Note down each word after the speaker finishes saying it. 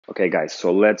Okay, guys,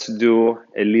 so let's do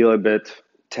a little bit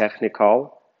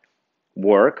technical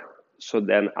work. So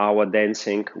then our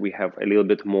dancing, we have a little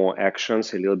bit more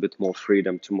actions, a little bit more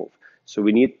freedom to move. So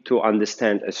we need to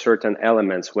understand a certain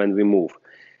elements when we move.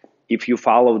 If you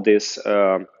follow these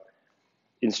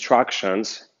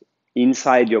instructions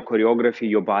inside your choreography,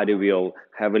 your body will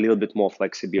have a little bit more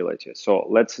flexibility. So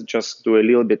let's just do a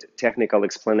little bit technical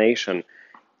explanation.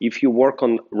 If you work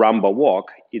on Rumba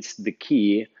walk, it's the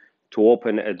key to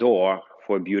open a door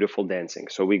for beautiful dancing.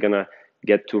 So we're gonna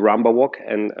get to Rumba walk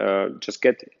and just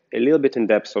get a little bit in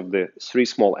depth of the three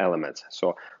small elements.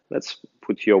 So let's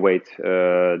put your weight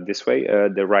this way,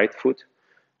 the right foot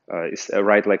is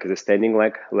right leg is a standing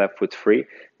leg, left foot free.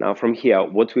 Now from here,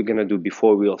 what we're gonna do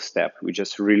before we'll step, we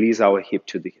just release our hip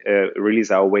to the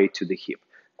release our weight to the hip.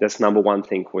 That's number one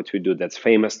thing what we do. That's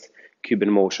famous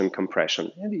Cuban motion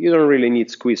compression. And you don't really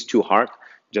need squeeze too hard,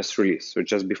 just release. So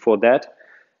just before that,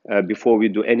 before we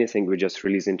do anything, we just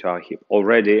release into our hip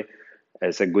already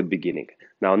as a good beginning.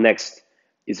 Now next,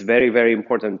 it's very, very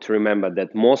important to remember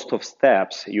that most of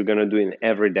steps you're gonna do in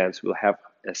every dance will have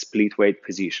a split weight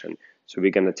position. So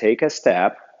we're gonna take a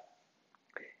step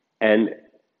and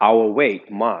our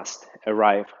weight must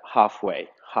arrive halfway.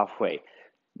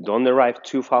 Don't arrive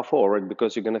too far forward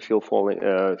because you're gonna feel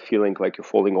feeling like you're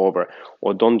falling over,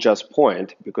 or don't just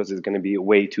point because it's gonna be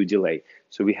way too delayed.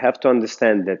 So we have to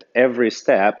understand that every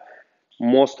step,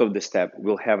 most of the step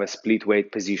will have a split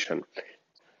weight position.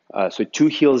 So two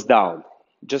heels down,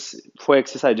 just for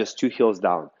exercise, just two heels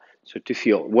down. So to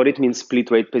feel what it means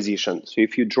split weight position. So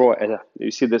if you draw,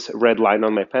 you see this red line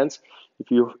on my pants.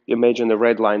 If you imagine a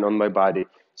red line on my body,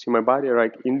 see my body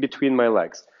right in between my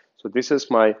legs. So this is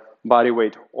my body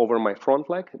weight over my front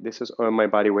leg. This is my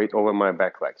body weight over my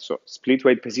back leg. So split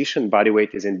weight position, body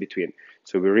weight is in between.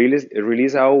 So we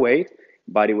release our weight,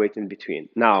 body weight in between.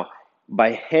 Now,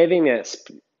 by having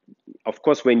of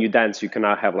course, when you dance, you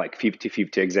cannot have like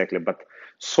 50-50 exactly, but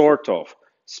sort of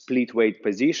split weight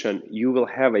position, you will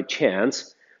have a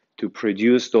chance to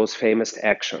produce those famous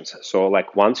actions. So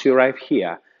like once you arrive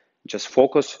here, just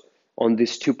focus on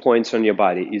these 2 points on your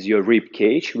body is your rib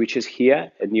cage, which is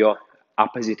here, and your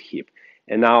opposite hip.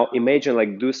 And now imagine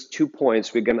like those 2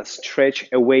 points, we're gonna stretch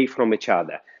away from each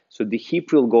other. So the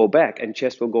hip will go back and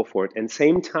chest will go forward. And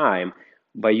same time,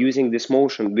 by using this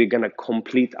motion, we're gonna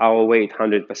complete our weight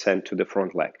 100% to the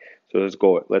front leg. So let's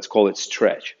go, let's call it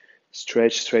stretch.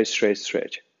 Stretch, stretch, stretch,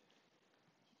 stretch.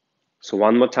 So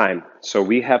one more time. So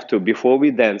we have to, before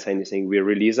we dance anything, we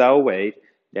release our weight,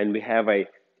 then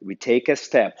we take a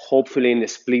step, hopefully in a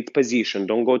split position.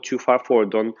 Don't go too far forward,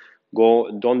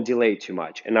 don't delay too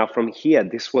much. And now from here,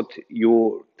 this is what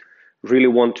you really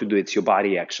want to do. It's your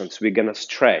body actions. We're gonna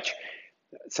stretch.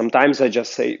 Sometimes I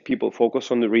just say people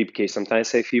focus on the rib cage. Sometimes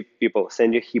I say people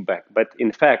send your hip back. But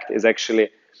in fact, it's actually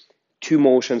two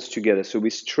motions together. So we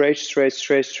stretch, stretch,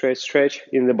 stretch, stretch, stretch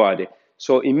in the body.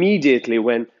 So immediately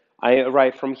when I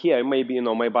arrive from here, maybe,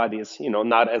 my body is,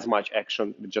 not as much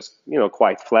action, just,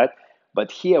 quite flat.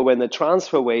 But here, when I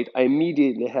transfer weight, I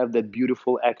immediately have that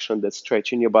beautiful action, that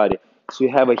stretch in your body. So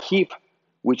you have a hip,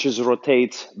 which is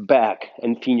rotates back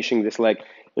and finishing this leg.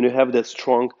 And you have that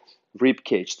strong rib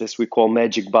cage. This we call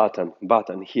magic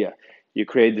button here. You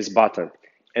create this button.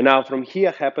 And now from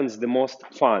here happens the most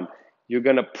fun. You're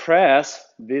gonna press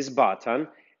this button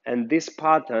and this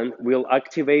button will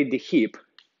activate the hip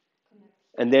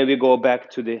and then we go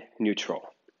back to the neutral.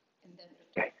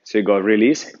 Okay, so you go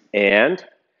release and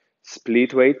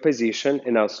split weight position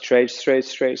and now stretch, stretch,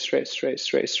 stretch, stretch, stretch,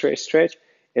 stretch, stretch, stretch.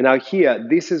 And now here,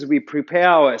 this is we prepare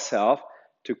ourselves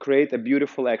to create a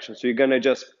beautiful action. So you're gonna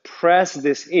just press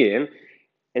this in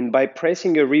and by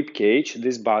pressing your rib cage,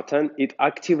 this button, it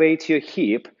activates your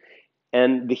hip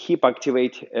and the hip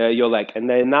activates your leg. And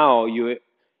then now you're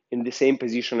in the same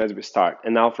position as we start.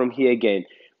 And now from here again,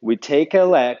 we take a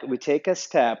leg, we take a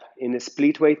step in a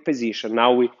split weight position.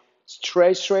 Now we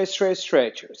stretch, stretch, stretch,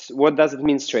 stretch. What does it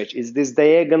mean stretch? It's this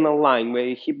diagonal line where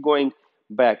you hip going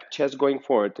back, chest going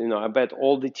forward. I bet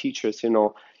all the teachers,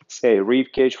 say rib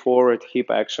cage forward,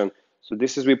 hip action. So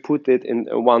this is, we put it in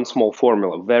one small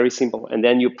formula, very simple. And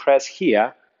then you press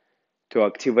here to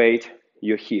activate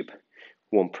your hip.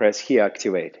 One press here,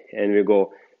 activate. And we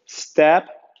go step,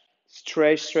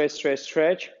 stretch, stretch, stretch,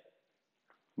 stretch,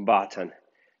 button.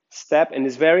 Step, and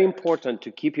it's very important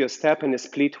to keep your step in a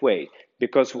split weight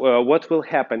because what will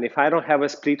happen if I don't have a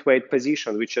split weight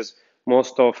position, which is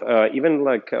most of, even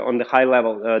like on the high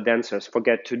level dancers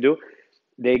forget to do,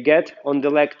 they get on the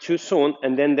leg too soon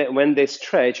and then when they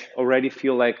stretch already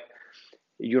feel like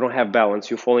you don't have balance,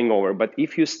 you're falling over. But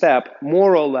if you step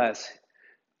more or less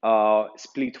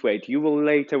split weight. You will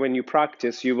later, when you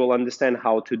practice, you will understand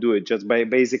how to do it just by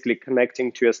basically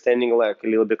connecting to your standing leg a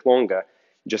little bit longer.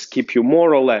 Just keep you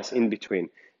more or less in between.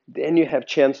 Then you have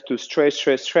chance to stretch,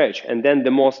 stretch, stretch. And then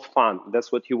the most fun,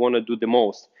 that's what you want to do the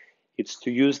most. It's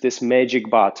to use this magic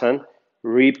button,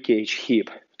 rib cage hip,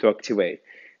 to activate.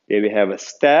 There we have a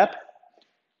step,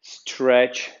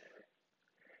 stretch,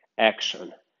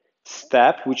 action.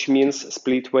 Step, which means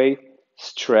split weight,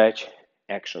 stretch,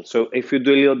 action. So if you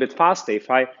do a little bit faster, if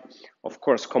I, of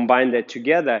course, combine that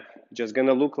together, just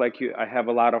gonna look like I have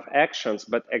a lot of actions,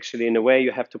 but actually in a way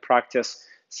you have to practice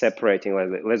separating.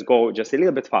 Let's go just a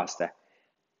little bit faster.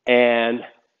 And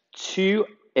 2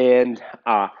 and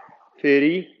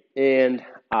 3 and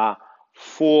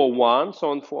 4, 1.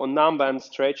 So on number I'm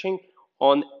stretching.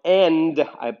 On end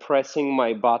I'm pressing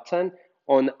my button.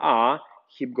 On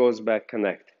hip goes back,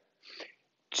 connect.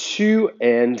 2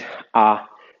 and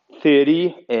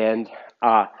 3 and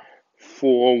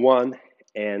 4, 1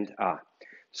 and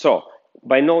So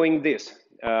by knowing this,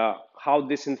 how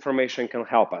this information can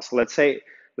help us. Let's take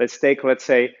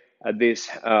this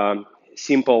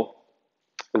simple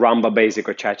Rumba basic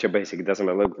or Cha-Cha basic. It doesn't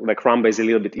matter. Like Rumba is a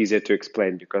little bit easier to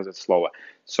explain because it's slower.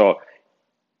 So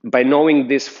by knowing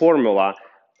this formula,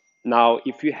 now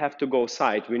if you have to go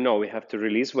side, we know we have to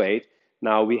release weight.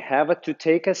 Now we have to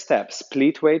take a step,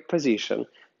 split weight position.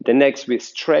 The next we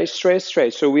stretch, stretch,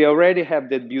 stretch. So we already have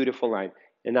that beautiful line.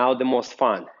 And now the most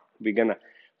fun, we're gonna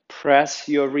press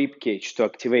your rib cage to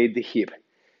activate the hip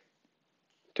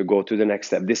to go to the next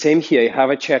step. The same here, you have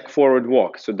a check forward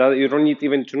walk. So that you don't need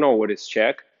even to know what is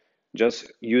check.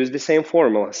 Just use the same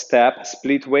formula. Step,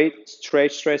 split weight,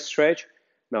 stretch, stretch, stretch.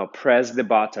 Now press the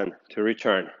button to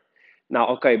return. Now,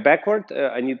 okay, backward,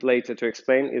 I need later to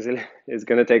explain. It's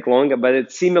going to take longer, but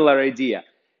it's similar idea.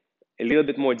 A little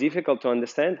bit more difficult to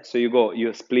understand. So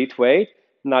you split weight.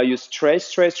 Now you stretch,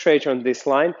 stretch, stretch on this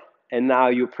line. And now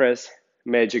you press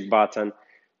magic button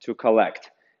to collect.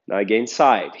 Now again,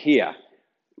 side here.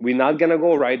 We're not going to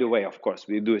go right away, of course.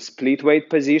 We do a split weight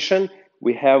position.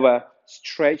 We have a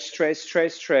stretch, stretch,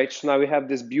 stretch, stretch. Now we have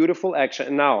this beautiful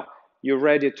action. Now you're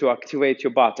ready to activate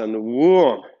your button.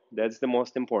 Whoa, that's the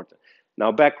most important.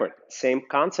 Now backward, same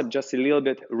concept, just a little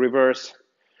bit reverse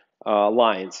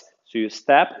lines. So you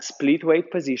step, split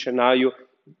weight position. Now you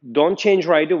don't change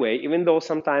right away, even though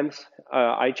sometimes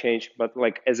I change, but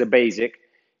like as a basic,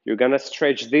 you're going to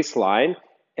stretch this line.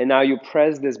 And now you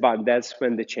press this button, that's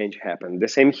when the change happened. The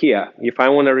same here. If I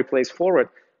want to replace forward,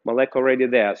 my leg already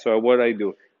there. So what I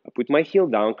put my heel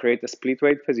down, create a split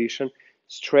weight position,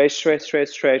 stretch, stretch, stretch,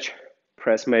 stretch,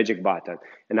 press magic button.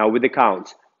 And now with the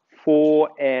counts, 4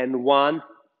 and 1,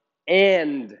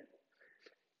 and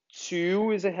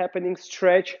 2 is a happening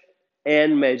stretch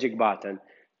and magic button.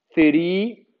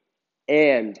 3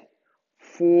 and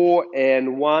 4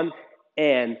 and 1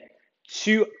 and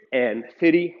 2 and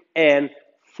 3 and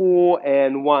 4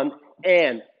 and 1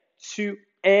 and 2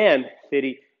 and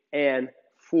 3 and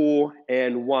 4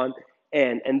 and 1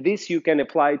 and this you can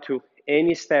apply to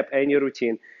any step, any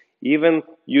routine. Even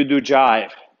you do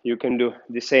jive, you can do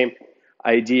the same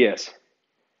ideas.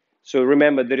 So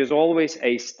remember, there is always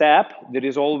a step, there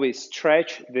is always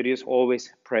stretch, there is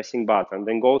always pressing button.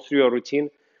 Then go through your routine,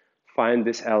 find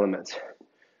these elements.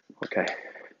 Okay.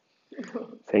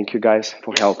 Thank you guys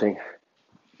for helping.